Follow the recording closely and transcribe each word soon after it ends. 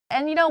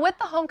And you know, with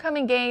the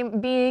homecoming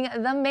game being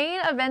the main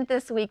event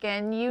this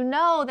weekend, you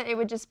know that it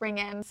would just bring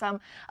in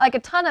a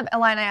ton of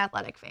Illini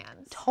athletic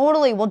fans.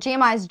 Totally. Well,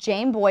 GMI's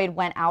Jane Boyd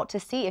went out to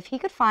see if he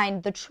could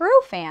find the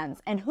true fans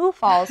and who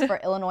falls for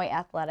Illinois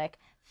athletic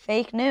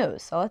fake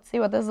news. So let's see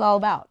what this is all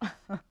about.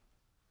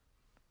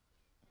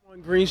 On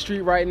Green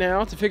Street right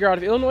now to figure out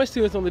if Illinois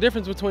students know the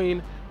difference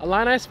between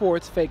Illini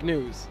sports fake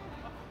news.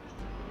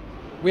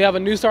 We have a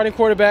new starting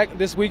quarterback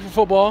this week for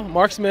football,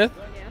 Mark Smith.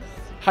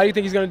 How do you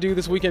think he's going to do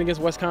this weekend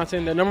against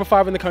Wisconsin? They're number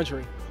 5 in the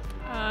country.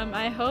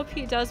 I hope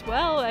he does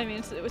well. I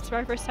mean, it's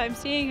my first time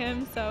seeing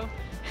him, so.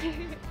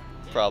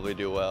 Probably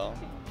do well,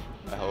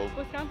 I hope.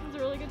 Wisconsin's a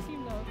really good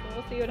team, though, so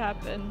we'll see what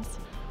happens.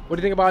 What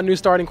do you think about new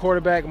starting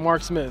quarterback,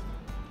 Mark Smith?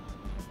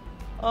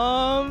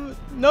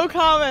 No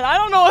comment. I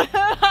don't know.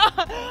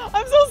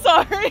 I'm so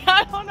sorry.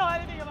 I don't know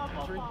anything about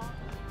football.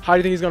 How do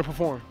you think he's going to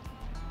perform?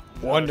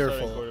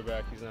 Wonderful.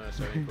 He's not a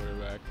starting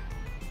quarterback.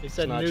 He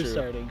said new true.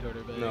 Starting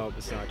quarterback. No,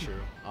 it's not true.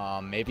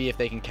 Maybe if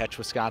they can catch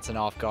Wisconsin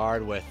off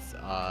guard with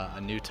a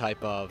new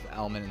type of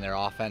element in their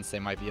offense, they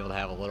might be able to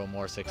have a little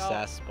more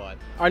success. But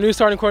our new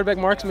starting quarterback,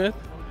 Mark Smith,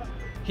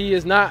 he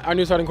is not our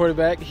new starting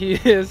quarterback. He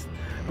is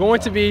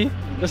going to be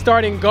the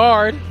starting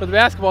guard for the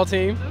basketball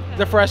team,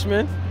 the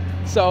freshman.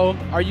 So,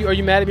 are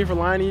you mad at me for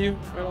lying to you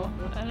at all?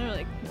 I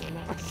don't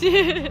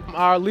really.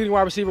 Our leading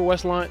wide receiver,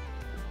 Wes Lunt,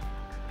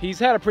 he's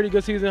had a pretty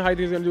good season. How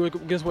do you think he's going to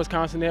do against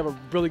Wisconsin? They have a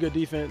really good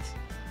defense.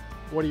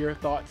 What are your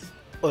thoughts?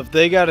 Well, if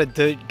they got a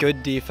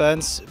good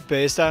defense,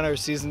 based on our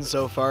season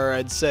so far,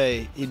 I'd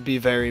say he'd be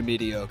very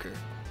mediocre.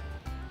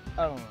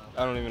 I don't know.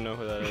 I don't even know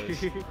who that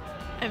is.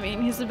 I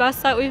mean, he's the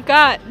best that we've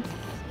got.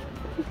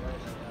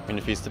 I mean,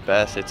 if he's the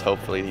best, it's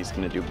hopefully he's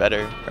going to do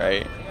better,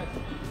 right?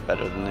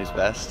 Better than he's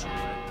best.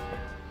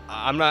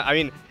 I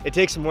mean, it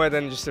takes more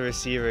than just a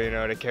receiver,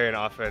 to carry an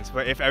offense.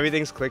 But if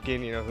everything's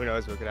clicking, who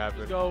knows what could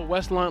happen. So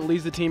Wes Lunt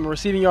leads the team in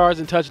receiving yards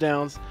and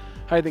touchdowns.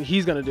 How do you think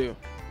he's going to do?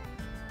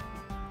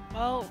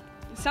 Well,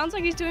 it sounds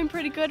like he's doing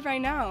pretty good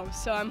right now,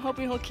 so I'm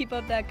hoping he'll keep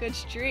up that good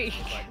streak.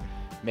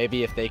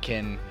 maybe if they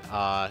can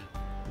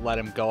let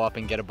him go up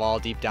and get a ball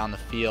deep down the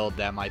field,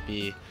 that might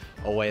be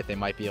a way that they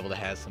might be able to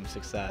have some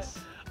success.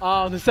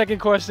 The second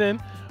question,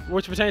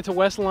 which pertains to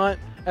Wes Lunt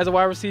as a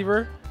wide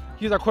receiver.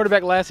 He was our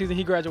quarterback last season.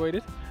 He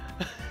graduated.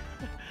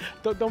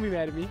 Don't be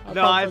mad at me.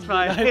 No, it's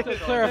fine. To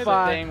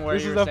clarify,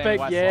 this is a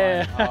fake.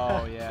 Yeah.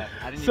 Oh yeah.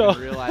 I didn't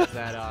even realize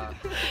that.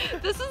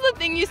 This is the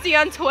thing you see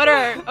on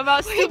Twitter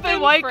about stupid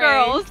white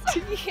girls.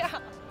 Yeah.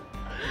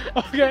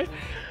 Okay.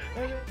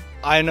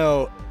 I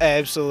know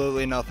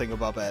absolutely nothing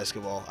about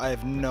basketball. I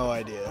have no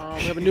idea.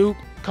 We have a new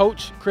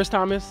coach, Chris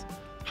Thomas.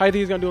 How do you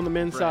think he's gonna do on the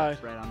men's side?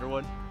 Brad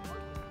Underwood.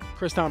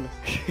 Chris Thomas.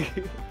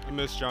 You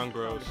missed John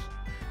Gross.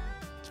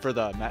 For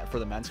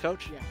the men's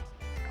coach? Yeah.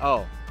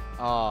 Oh.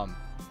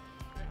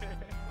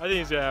 I think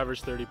he's gonna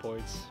average 30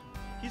 points.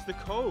 He's the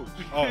coach.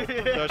 Oh, that's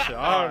it.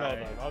 I don't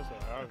know.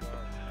 I'm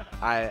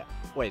sorry.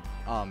 Wait.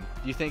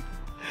 Do you think?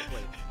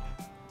 Wait.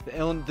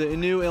 The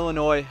new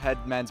Illinois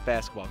head men's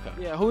basketball coach.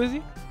 Yeah. Who is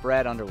he?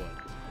 Brad Underwood.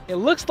 It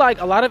looks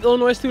like a lot of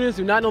Illinois students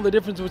do not know the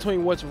difference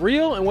between what's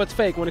real and what's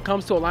fake when it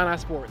comes to Illini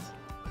sports.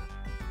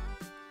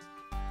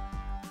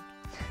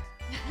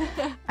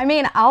 I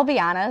mean, I'll be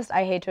honest,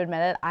 I hate to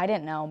admit it, I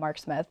didn't know Mark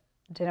Smith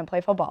didn't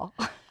play football.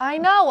 I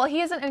know. Well,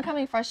 he is an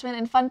incoming freshman,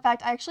 and fun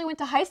fact, I actually went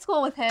to high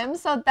school with him,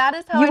 so that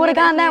is how you would have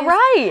gotten that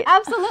right.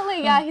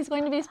 Absolutely, yeah. He's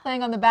going to be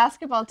playing on the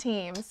basketball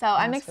team, so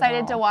I'm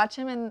excited to watch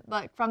him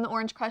from the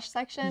Orange Crush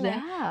section.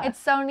 Yeah. And it's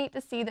so neat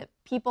to see that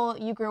people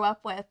you grew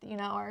up with,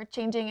 are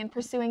changing and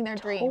pursuing their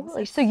dreams.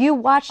 So you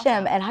watched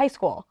him at high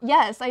school?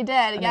 Yes, I did.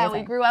 Amazing. Yeah,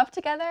 we grew up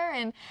together,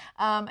 and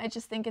I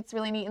just think it's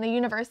really neat. And the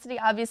university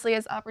obviously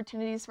has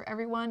opportunities for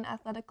everyone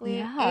athletically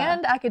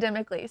and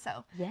academically,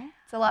 so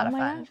it's a lot of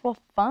fun. Gosh, well,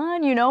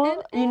 fun. You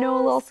know a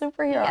little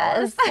superhero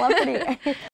or celebrity.